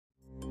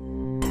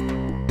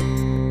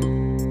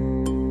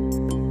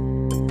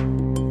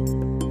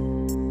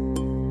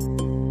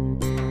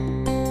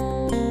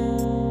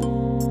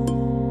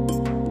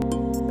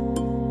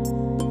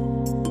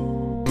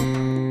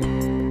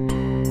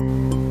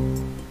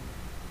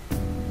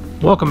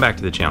Welcome back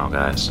to the channel,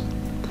 guys.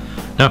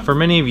 Now, for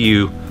many of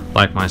you,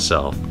 like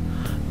myself,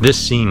 this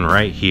scene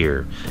right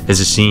here is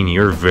a scene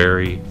you're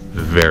very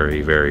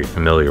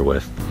familiar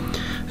with.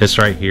 This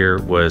right here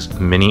was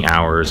many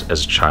hours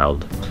as a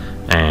child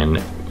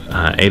and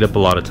ate up a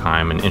lot of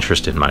time and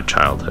interest in my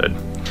childhood.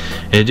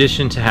 In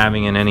addition to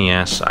having an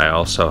NES, I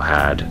also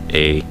had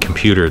a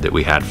computer that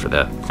we had for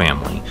the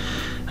family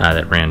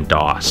that ran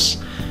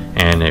DOS.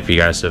 And if you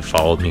guys have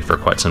followed me for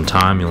quite some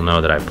time, you'll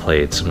know that I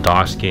played some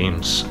DOS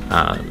games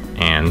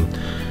and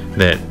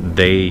that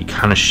they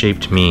kind of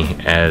shaped me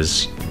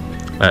as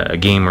a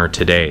gamer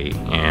today.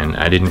 And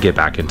I didn't get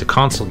back into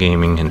console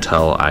gaming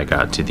until I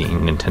got to the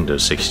Nintendo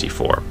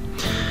 64.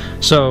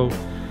 So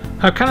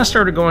I kind of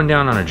started going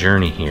down on a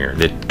journey here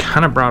that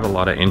kind of brought a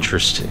lot of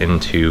interest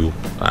into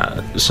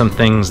some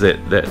things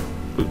that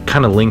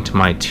kind of linked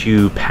my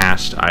two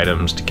past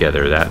items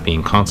together, that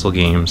being console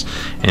games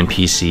and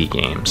PC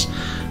games.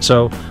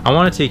 So I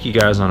want to take you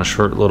guys on a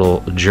short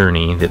little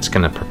journey that's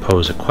going to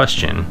propose a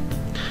question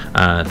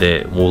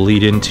that will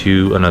lead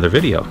into another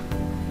video.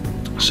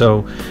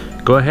 So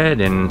go ahead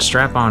and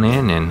strap on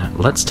in and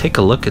let's take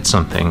a look at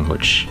something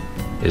which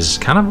is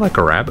kind of like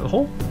a rabbit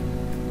hole,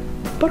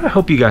 but I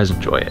hope you guys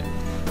enjoy it.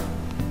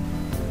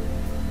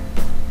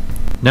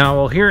 Now,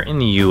 well, here in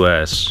the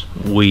US,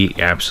 we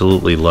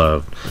absolutely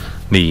love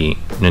the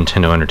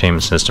Nintendo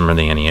Entertainment System, or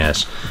the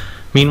NES.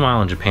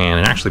 Meanwhile, in Japan,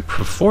 and actually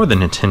before the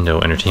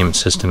Nintendo Entertainment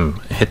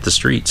System hit the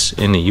streets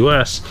in the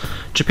US,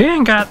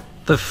 Japan got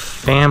the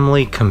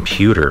family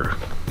computer.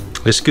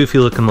 This goofy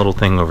looking little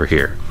thing over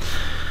here.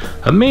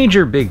 A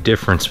major big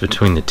difference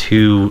between the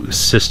two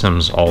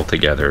systems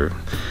altogether,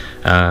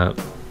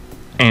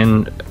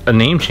 and a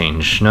name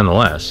change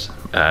nonetheless.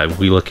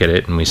 We look at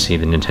it and we see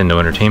the Nintendo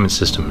Entertainment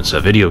System as a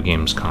video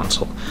games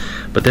console.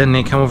 But then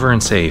they come over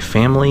and say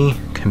family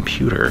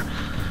computer.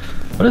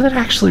 What does that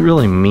actually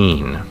really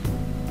mean?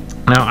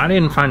 Now, I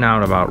didn't find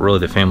out about really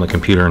the family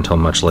computer until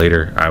much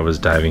later. I was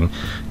diving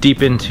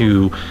deep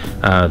into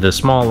the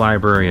small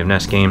library of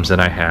NES games that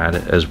I had,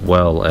 as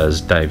well as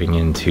diving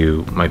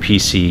into my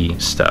PC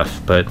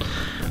stuff. But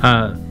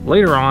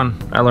later on,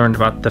 I learned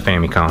about the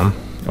Famicom,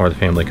 or the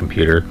family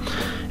computer,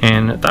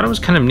 and thought it was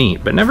kind of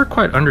neat, but never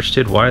quite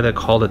understood why they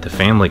called it the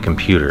family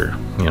computer.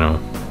 You know,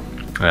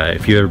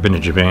 if you've ever been to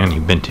Japan,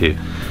 you've been to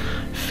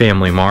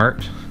Family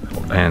Mart,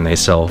 and they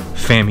sell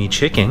Fami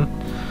Chicken.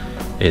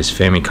 Is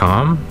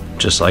Famicom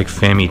just like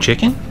Fami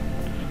Chicken?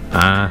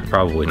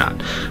 Probably not.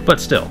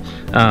 But still,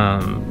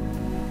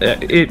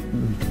 it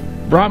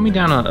brought me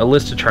down a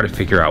list to try to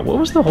figure out what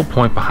was the whole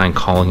point behind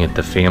calling it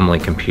the family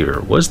computer.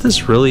 Was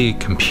this really a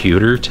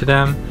computer to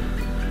them?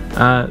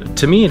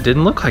 To me, it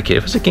didn't look like it.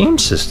 It was a game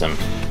system.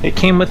 It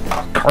came with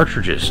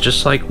cartridges,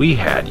 just like we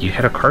had. You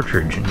had a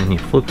cartridge, and then you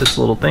flip this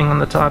little thing on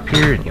the top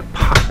here, and you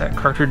pop that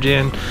cartridge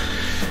in,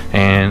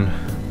 and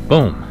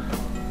boom,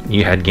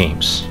 you had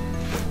games.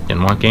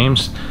 Didn't want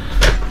games?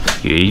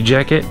 You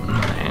eject it,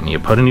 and you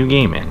put a new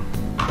game in.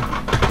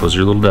 Close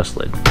your little dust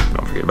lid.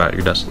 Don't forget about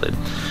your dust lid.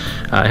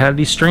 It had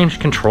these strange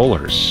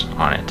controllers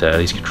on it.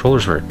 These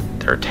controllers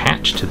they're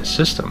attached to the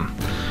system.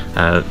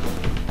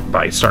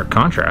 By stark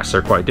contrast,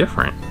 they're quite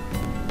different.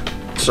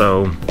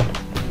 So,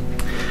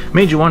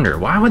 made you wonder,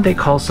 why would they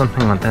call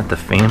something like that the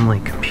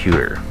family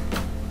computer?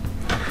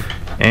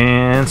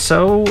 And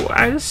so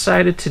I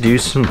decided to do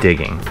some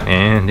digging,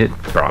 and it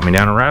brought me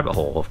down a rabbit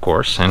hole, of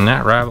course, and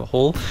that rabbit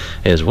hole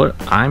is what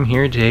I'm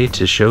here today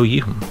to show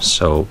you.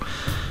 So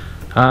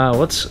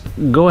let's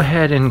go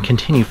ahead and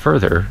continue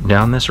further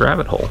down this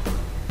rabbit hole.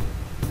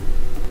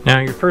 Now,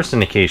 your first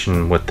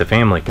indication with the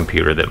family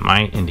computer that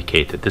might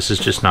indicate that this is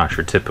just not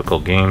your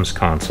typical games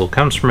console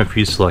comes from a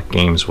few select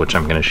games, which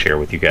I'm going to share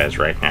with you guys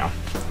right now.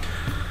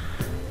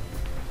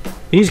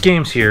 These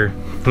games here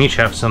each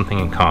have something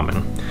in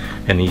common.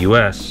 In the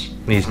US,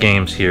 these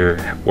games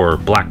here were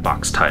black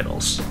box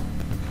titles.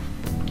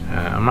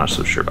 I'm not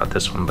so sure about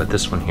this one, but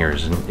this one here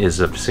is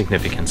of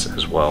significance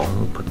as well.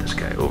 We'll put this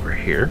guy over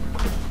here.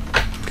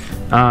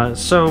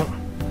 So,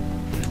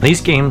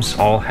 these games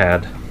all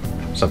had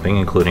something,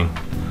 including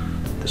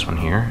this one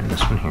here and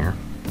this one here.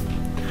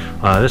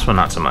 This one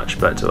not so much,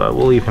 but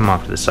we'll leave him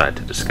off to the side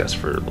to discuss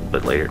for a little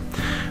bit later.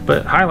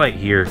 But highlight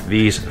here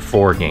these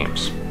 4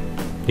 games.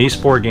 These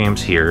 4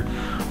 games here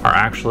are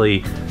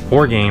actually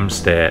 4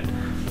 games that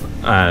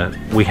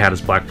we had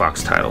as black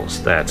box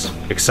titles. That's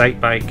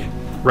Excite Bike,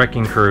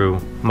 Wrecking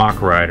Crew,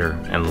 Mach Rider,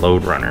 and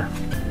Load Runner.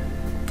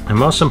 And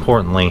most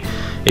importantly,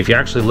 if you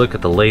actually look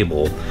at the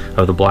label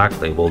of the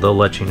black label, they'll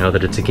let you know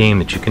that it's a game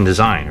that you can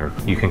design or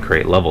you can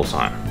create levels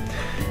on.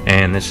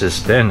 And this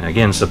is then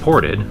again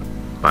supported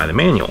by the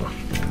manual.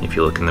 If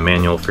you look in the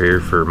manual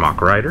for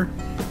Mach Rider,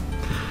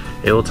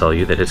 it will tell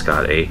you that it's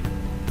got a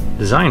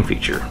design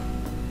feature.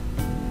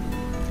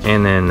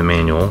 And then the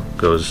manual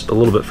goes a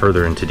little bit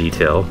further into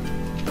detail,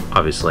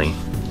 obviously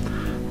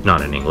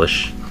not in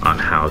English, on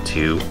how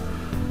to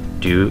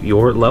do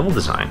your level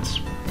designs.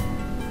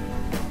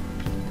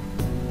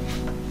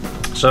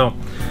 So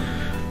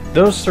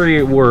those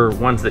 3 were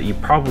ones that you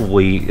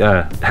probably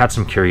had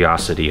some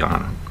curiosity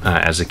on.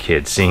 as a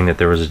kid, seeing that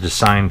there was a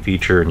design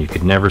feature and you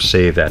could never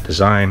save that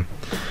design.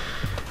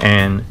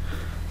 And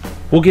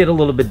we'll get a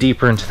little bit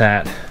deeper into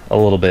that a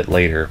little bit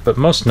later. But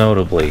most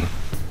notably,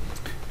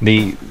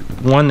 the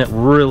one that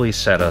really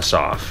set us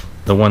off,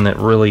 the one that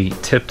really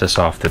tipped us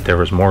off that there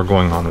was more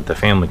going on with the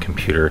family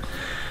computer,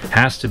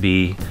 has to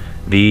be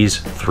these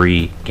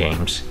 3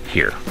 games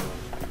here.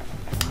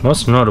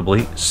 Most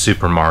notably,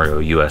 Super Mario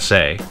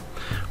USA,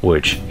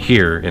 which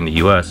here in the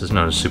US is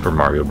known as Super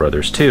Mario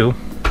Bros. 2.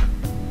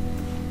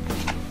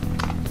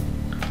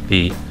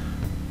 The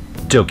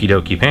Doki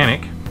Doki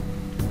Panic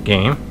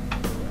game,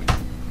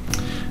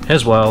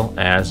 as well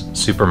as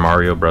Super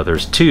Mario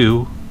Bros.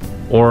 2,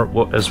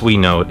 or as we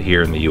know it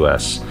here in the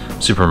US,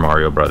 Super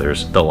Mario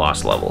Bros. The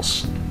Lost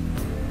Levels.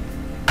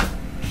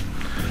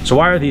 So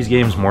why are these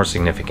games more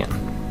significant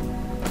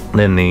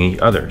than the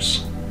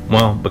others?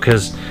 Well,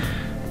 because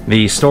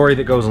the story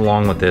that goes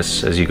along with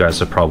this, as you guys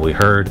have probably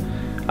heard,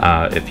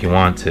 if you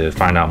want to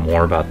find out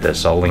more about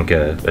this, I'll link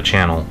a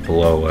channel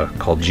below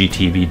called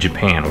GTV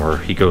Japan, where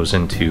he goes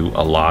into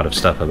a lot of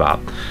stuff about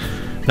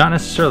not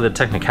necessarily the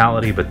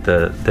technicality, but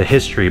the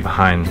history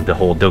behind the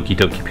whole Doki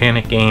Doki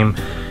Panic game.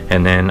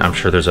 And then I'm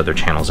sure there's other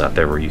channels out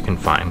there where you can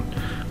find,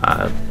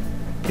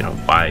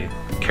 buy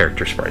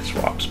character sprite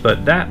swaps.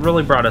 But that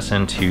really brought us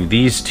into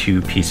these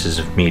 2 pieces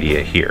of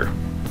media here.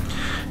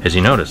 As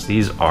you notice,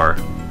 these are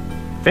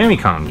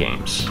Famicom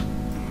games,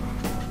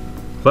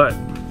 but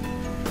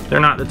they're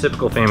not the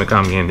typical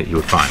Famicom game that you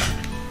would find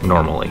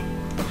normally.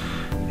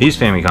 These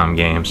Famicom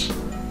games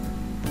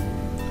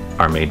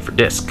are made for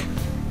disc,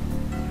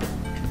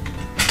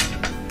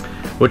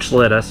 which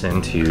led us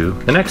into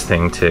the next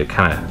thing to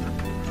kind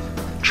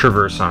of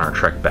traverse on our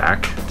trek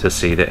back to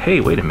see that, hey,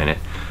 wait a minute,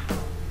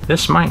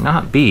 this might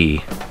not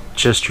be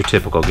just your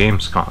typical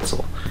games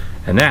console.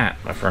 And that,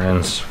 my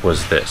friends,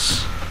 was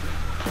this.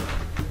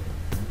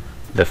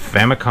 The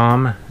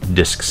Famicom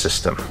Disk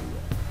System.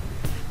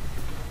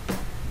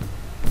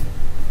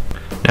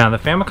 Now, the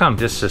Famicom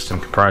Disk System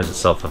comprised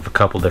itself of a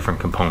couple different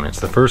components.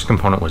 The first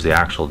component was the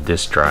actual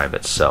disk drive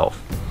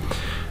itself.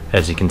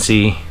 As you can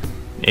see,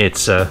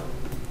 it's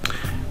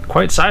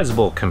quite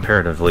sizable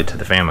comparatively to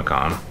the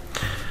Famicom.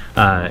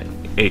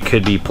 It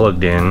could be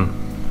plugged in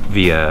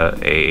via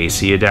a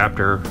AC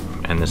adapter,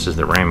 and this is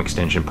the RAM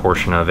extension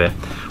portion of it,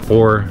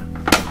 or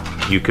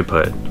you could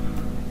put,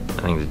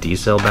 I think, the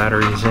D-cell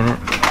batteries in it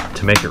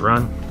to make it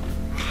run.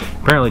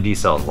 Apparently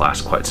D-cells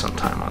last quite some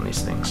time on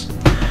these things.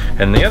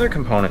 And the other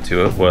component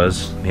to it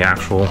was the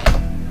actual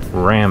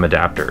RAM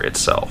adapter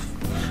itself.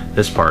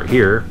 This part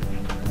here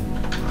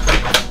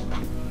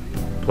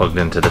plugged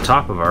into the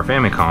top of our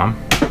Famicom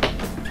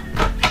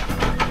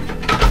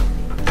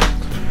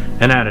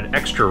and added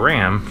extra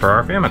RAM for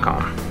our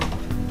Famicom.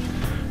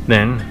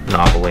 Then,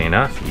 novelly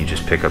enough, you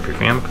just pick up your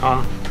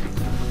Famicom,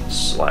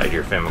 slide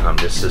your Famicom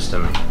disk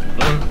system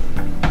in,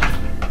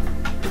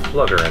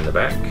 plug her in the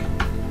back,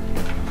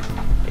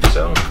 like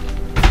so.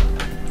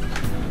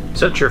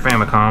 Set your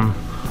Famicom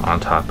on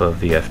top of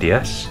the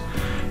FDS,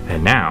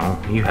 and now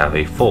you have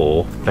a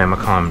full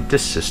Famicom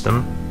disk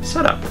system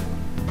set up.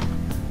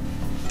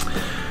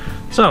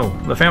 So,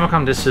 the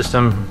Famicom disk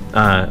system,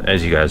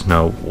 as you guys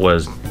know,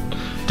 was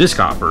disk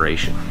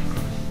operation.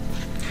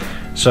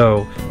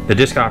 So, the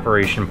disk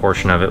operation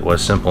portion of it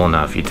was simple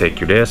enough. You take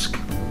your disk,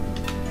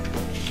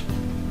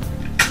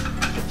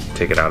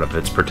 take it out of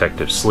its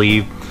protective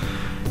sleeve,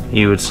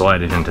 you would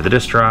slide it into the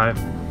disk drive,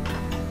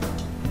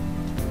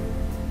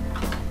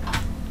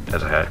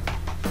 as I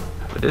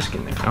have a disk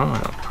in there. Oh, I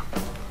don't.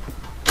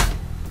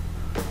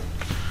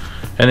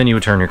 And then you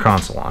would turn your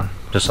console on,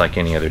 just like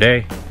any other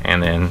day,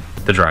 and then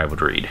the drive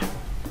would read.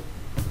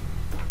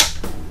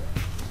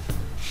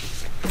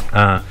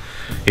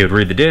 It would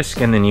read the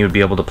disc, and then you would be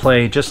able to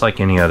play just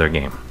like any other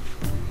game.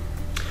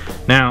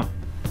 Now,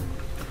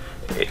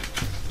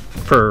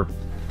 for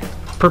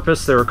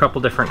purpose, there were a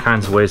couple different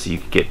kinds of ways that you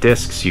could get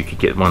discs. You could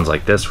get ones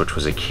like this, which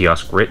was a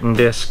kiosk written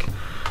disc.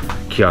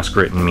 Kiosk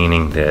written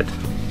meaning that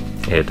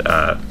it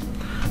had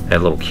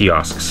little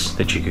kiosks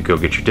that you could go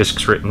get your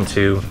discs written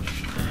to,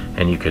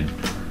 and you could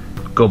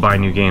go buy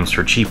new games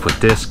for cheap with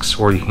discs,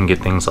 or you can get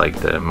things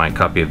like my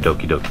copy of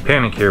Doki Doki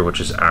Panic here, which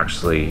is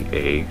actually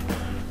a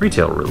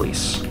retail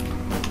release.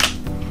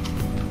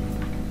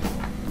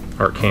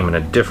 Or it came in a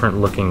different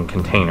looking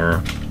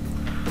container,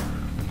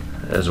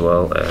 as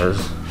well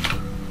as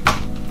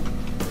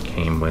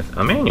came with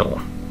a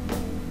manual.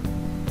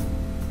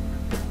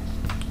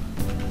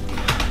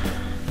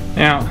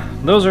 Now,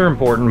 those are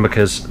important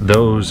because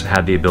those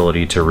had the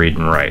ability to read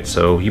and write.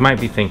 So you might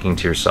be thinking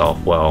to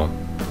yourself, well,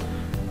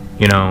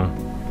 you know,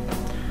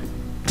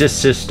 disk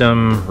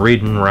system,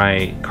 read and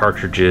write,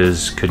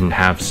 cartridges couldn't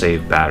have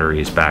saved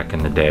batteries back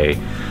in the day.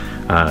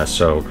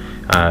 So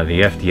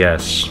the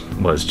FDS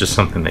was just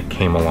something that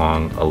came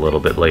along a little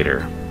bit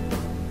later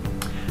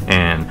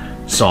and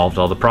solved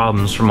all the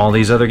problems from all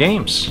these other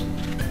games.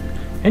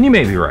 And you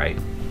may be right,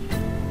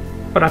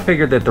 but I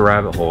figured that the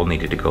rabbit hole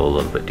needed to go a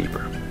little bit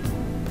deeper.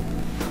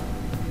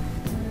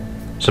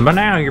 So by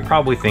now you're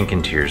probably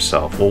thinking to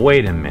yourself, well,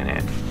 wait a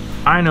minute,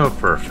 I know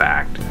for a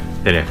fact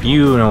that if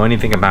you know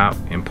anything about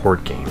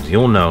import games,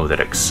 you'll know that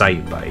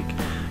Excitebike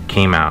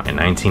came out in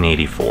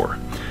 1984,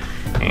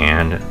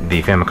 and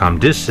the Famicom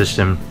disk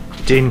system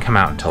didn't come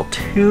out until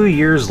 2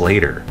 years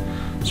later.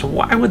 So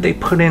why would they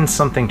put in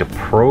something to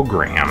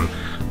program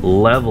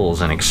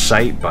levels and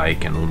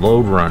Excitebike and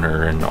Load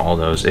Runner and all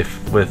those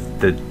if with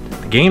the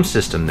game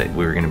system that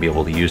we were going to be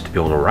able to use to be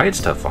able to write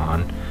stuff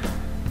on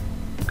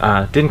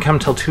didn't come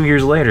until 2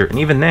 years later, and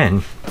even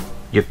then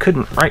you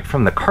couldn't write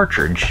from the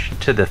cartridge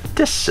to the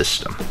disk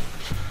system.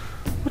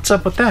 What's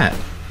up with that?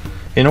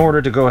 In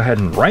order to go ahead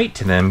and write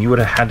to them, you would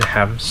have had to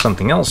have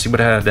something else. You would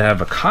have had to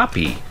have a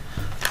copy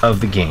of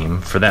the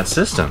game for that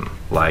system,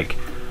 like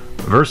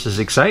versus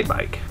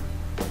Excitebike,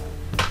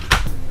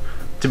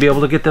 to be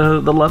able to get the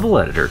level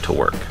editor to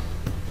work.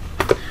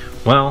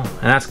 Well,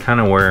 and that's kind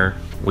of where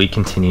we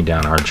continue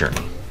down our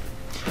journey.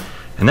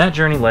 And that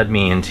journey led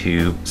me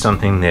into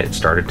something that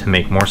started to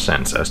make more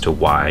sense as to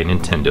why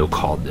Nintendo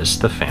called this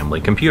the family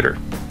computer.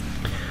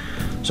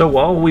 So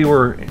while we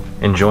were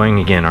enjoying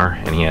again our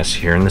NES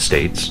here in the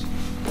States,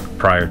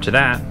 prior to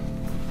that,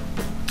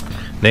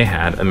 they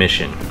had a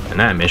mission, and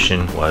that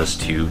mission was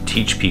to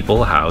teach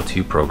people how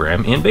to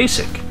program in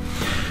BASIC.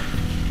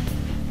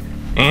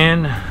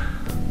 And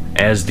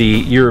as the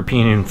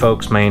European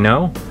folks may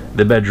know,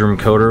 the bedroom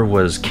coder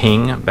was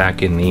king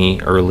back in the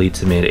early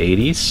to mid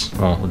 80s,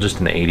 well, just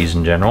in the 80s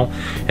in general,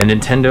 and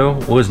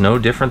Nintendo was no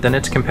different than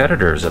its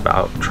competitors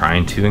about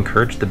trying to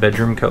encourage the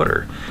bedroom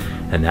coder.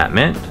 And that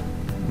meant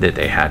that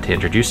they had to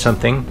introduce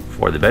something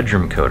for the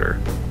bedroom coder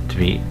to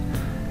be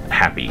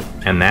happy,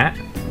 and that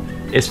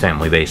is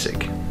Family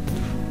Basic.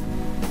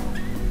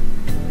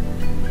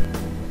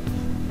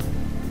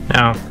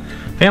 Now,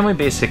 Family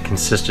Basic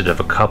consisted of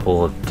a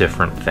couple of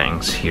different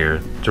things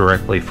here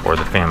directly for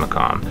the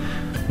Famicom.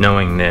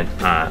 Knowing that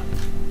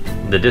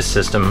the disk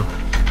system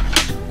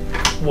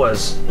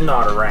was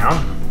not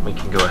around, we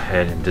can go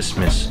ahead and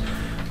dismiss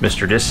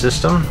Mr. Disk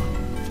System,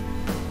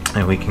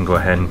 and we can go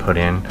ahead and put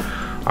in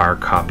our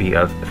copy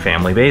of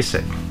Family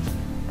Basic.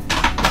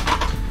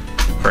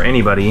 For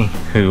anybody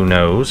who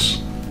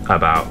knows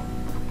about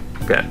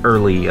that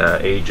early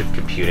age of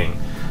computing,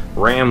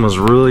 RAM was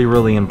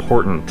really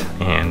important,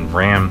 and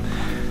RAM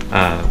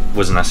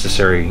was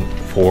necessary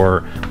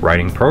for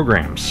writing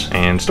programs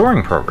and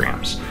storing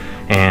programs.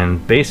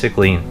 And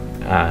basically,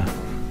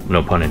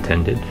 no pun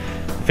intended,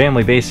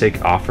 Family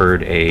Basic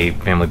offered a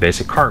Family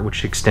Basic cart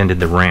which extended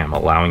the RAM,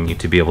 allowing you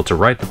to be able to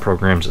write the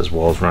programs as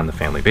well as run the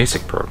Family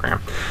Basic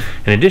program.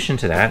 In addition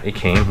to that, it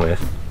came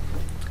with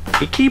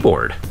a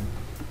keyboard.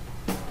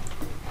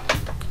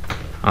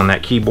 On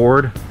that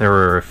keyboard, there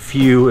were a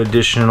few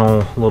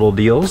additional little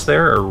deals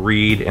there, a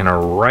read and a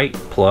write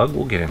plug.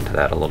 We'll get into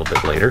that a little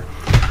bit later.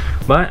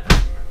 But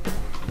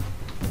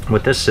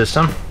with this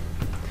system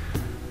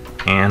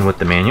and with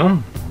the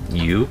manual,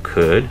 you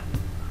could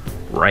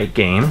write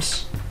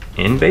games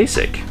in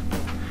BASIC,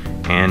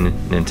 and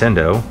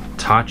Nintendo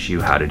taught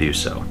you how to do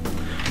so.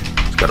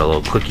 It's got a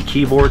little clicky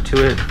keyboard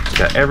to it. It's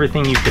got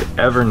everything you could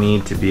ever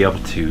need to be able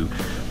to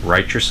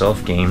write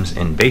yourself games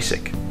in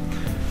BASIC.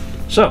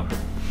 So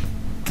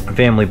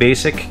Family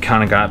Basic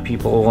kind of got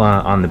people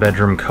on the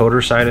bedroom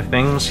coder side of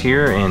things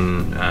here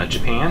in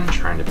Japan,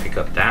 trying to pick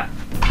up that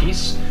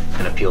piece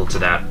and appeal to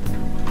that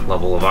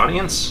level of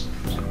audience.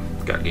 So,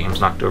 got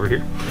games knocked over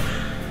here.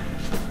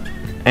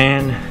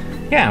 And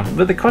yeah,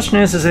 but the question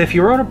is if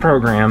you wrote a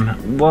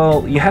program,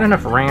 well, you had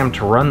enough RAM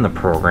to run the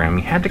program,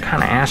 you had to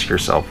kind of ask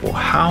yourself, well,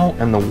 how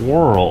in the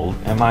world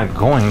am I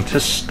going to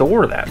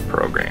store that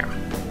program?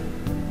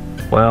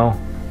 Well,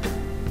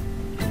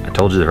 I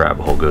told you the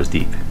rabbit hole goes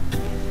deep.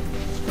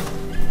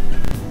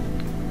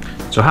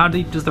 So how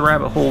deep does the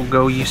rabbit hole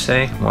go, you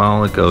say?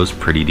 Well, it goes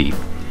pretty deep.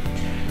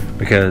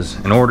 Because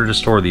in order to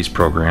store these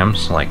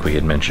programs, like we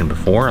had mentioned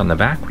before, on the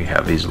back we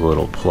have these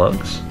little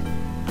plugs.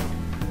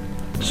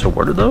 So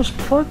where do those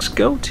plugs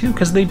go to?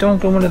 Because they don't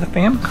go into the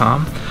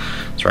Famicom.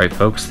 That's right,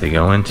 folks, they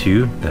go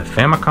into the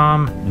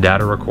Famicom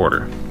data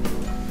recorder.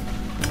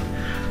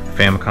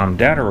 Famicom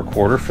data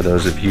recorder, for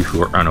those of you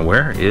who are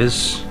unaware,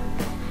 is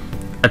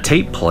a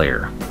tape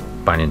player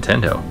by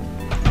Nintendo.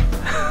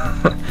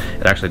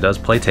 It actually does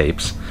play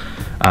tapes.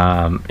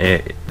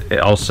 It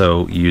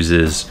also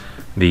uses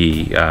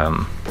the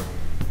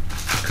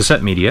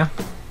cassette media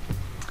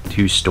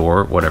to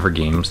store whatever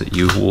games that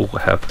you will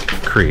have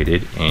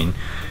created in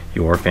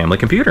your family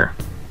computer.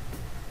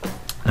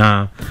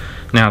 Now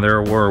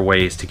there were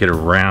ways to get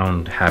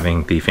around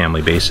having the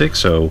Family Basic,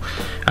 so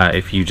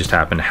if you just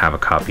happen to have a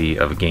copy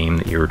of a game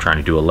that you were trying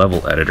to do a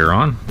level editor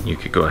on, you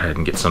could go ahead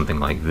and get something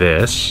like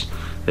this.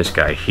 This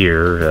guy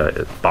here,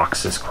 the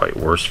box is quite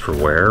worse for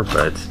wear,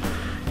 but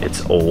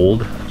it's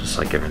old, just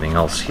like everything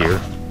else here.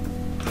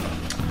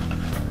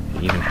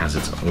 It even has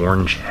its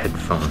orange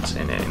headphones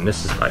in it, and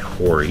this is by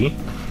Hori.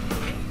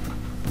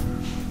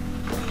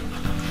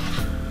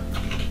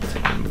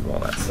 All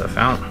that stuff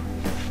out.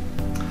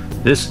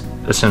 This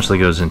essentially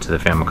goes into the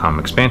Famicom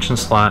expansion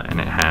slot,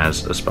 and it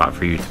has a spot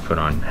for you to put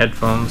on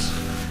headphones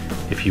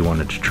if you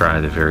wanted to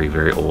try the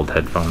very old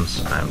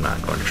headphones. I'm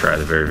not going to try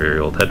the very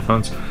old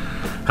headphones.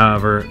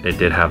 However, it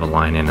did have a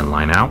line in and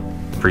line out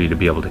for you to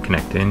be able to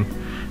connect in,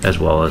 as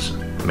well as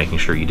making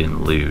sure you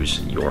didn't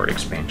lose your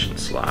expansion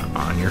slot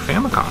on your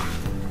Famicom.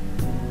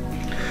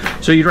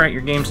 So you'd write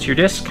your games to your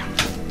disc,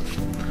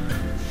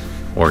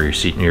 or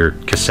your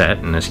cassette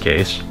in this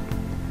case,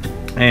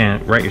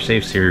 and write your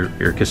saves to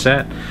your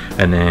cassette,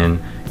 and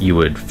then you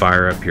would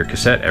fire up your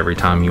cassette every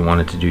time you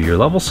wanted to do your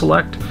level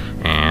select,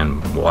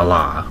 and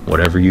voila,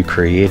 whatever you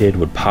created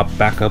would pop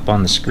back up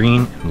on the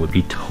screen and would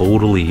be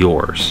totally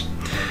yours.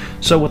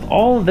 So with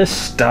all of this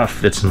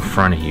stuff that's in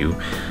front of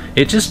you,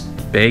 it just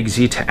begs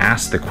you to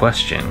ask the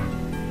question,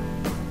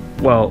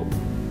 well,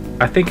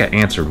 I think I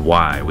answered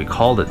why we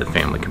called it the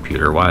family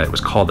computer, why it was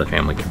called the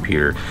family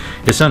computer.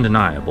 It's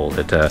undeniable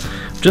that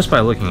just by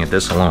looking at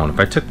this alone, if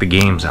I took the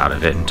games out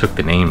of it and took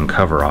the name and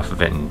cover off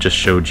of it and just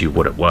showed you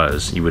what it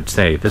was, you would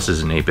say this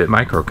is an 8-bit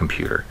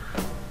microcomputer.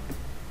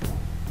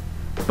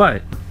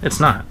 But it's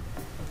not.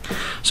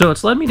 So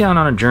it's led me down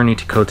on a journey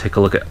to go take a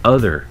look at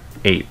other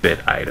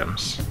 8-bit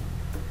items.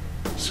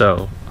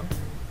 So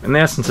in the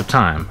essence of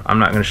time, I'm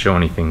not going to show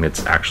anything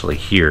that's actually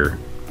here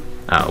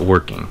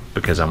working,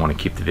 because I want to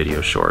keep the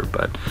video short,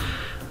 but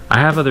I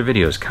have other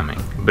videos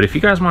coming. But if you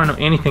guys want to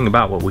know anything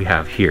about what we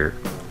have here,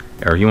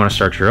 or you want to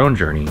start your own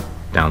journey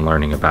down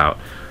learning about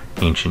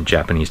ancient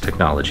Japanese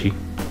technology,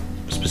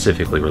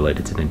 specifically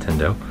related to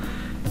Nintendo,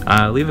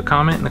 leave a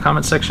comment in the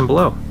comment section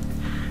below.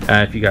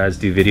 If you guys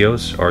do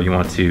videos, or you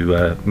want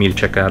me to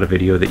check out a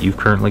video that you've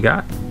currently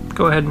got,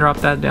 go ahead and drop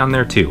that down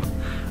there too.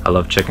 I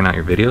love checking out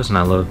your videos, and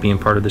I love being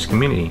part of this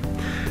community.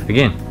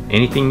 Again,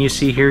 anything you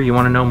see here you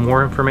want to know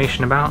more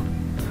information about,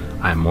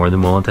 I'm more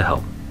than willing to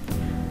help.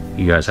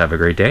 You guys have a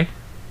great day,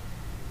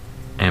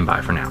 and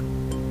bye for now.